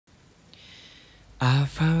I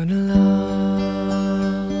found a love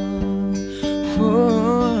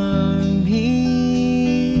for me.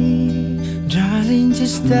 Darling,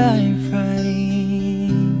 just dive right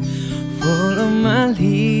in, follow my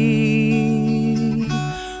lead.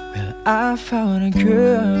 Well, I found a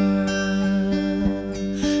girl,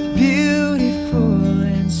 beautiful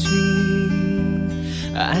and sweet.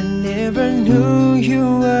 I never knew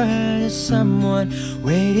you were the someone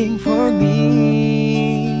waiting for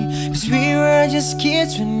me. 'Cause we were just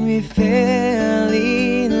kids when we fell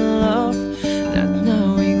in love, not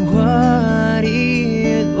knowing what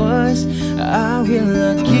it was. I will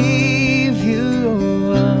not give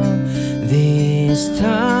you up this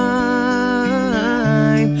time,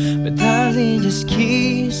 but darling, just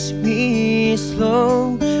kiss me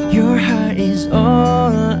slow. Your heart is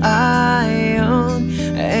all I own,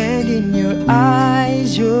 and in your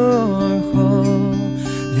eyes you're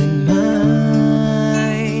holding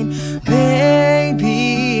mine.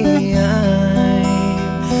 Baby,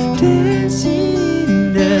 I'm dancing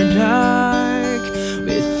in the dark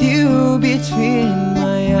with you between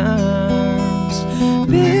my arms,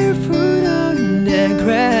 barefoot on the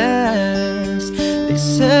grass,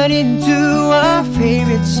 listening to our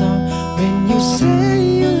favorite song. When you say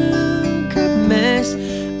you look a mess,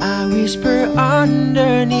 I whisper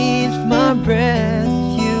underneath my breath,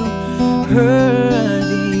 you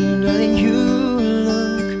hurting, darling, you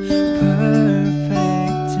look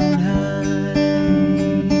perfect tonight.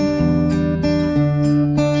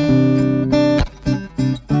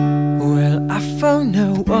 Well, I found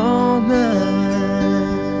a woman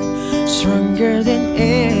stronger than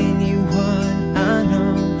anyone I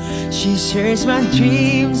know. She shares my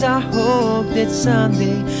dreams. I hope that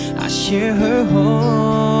someday I share her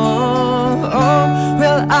home. Oh,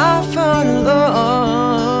 well, I found love,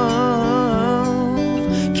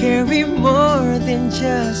 carry more than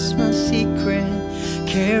just my secret.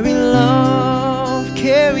 Carry love,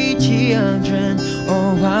 carry children,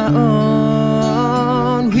 oh, our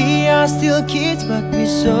own. We are still kids, but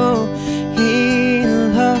we're so in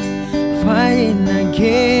love, fighting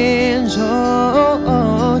against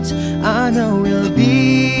odds. I know we'll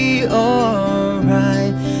be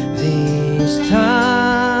alright this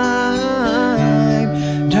time.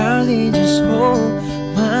 Darling, just hold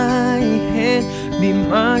my hand, be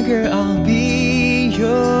my girl, I'll be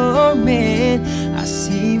your man. I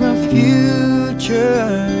see my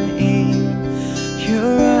future in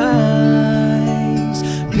your eyes.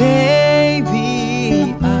 Baby,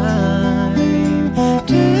 I'm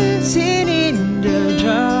dancing in the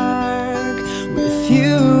dark with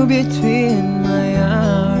you between my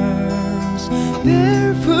arms,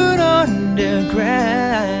 barefoot on the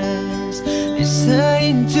grass,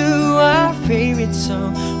 listening to our favorite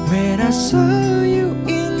song. When I saw you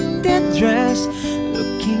in that dress,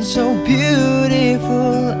 looking so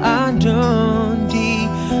beautiful, I don't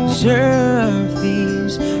deserve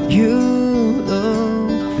this. You look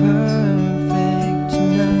perfect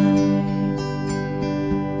tonight.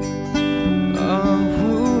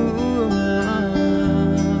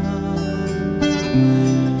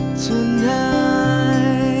 Tonight,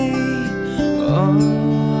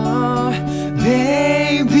 oh,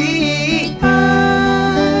 baby,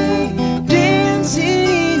 I'm dancing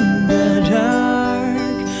in the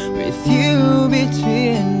dark with you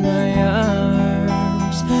between my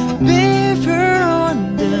arms, barefoot on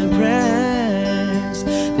the grass,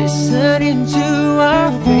 listening to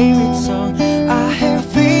our favorite song. I have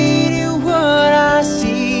faith in what I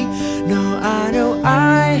see. No, I know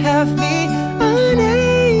I have me an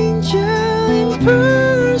angel in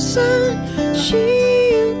person. She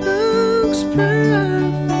looks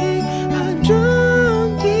perfect. I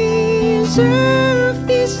don't deserve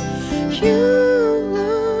this. You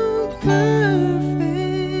look perfect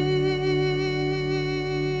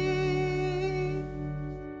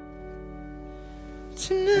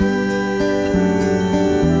tonight.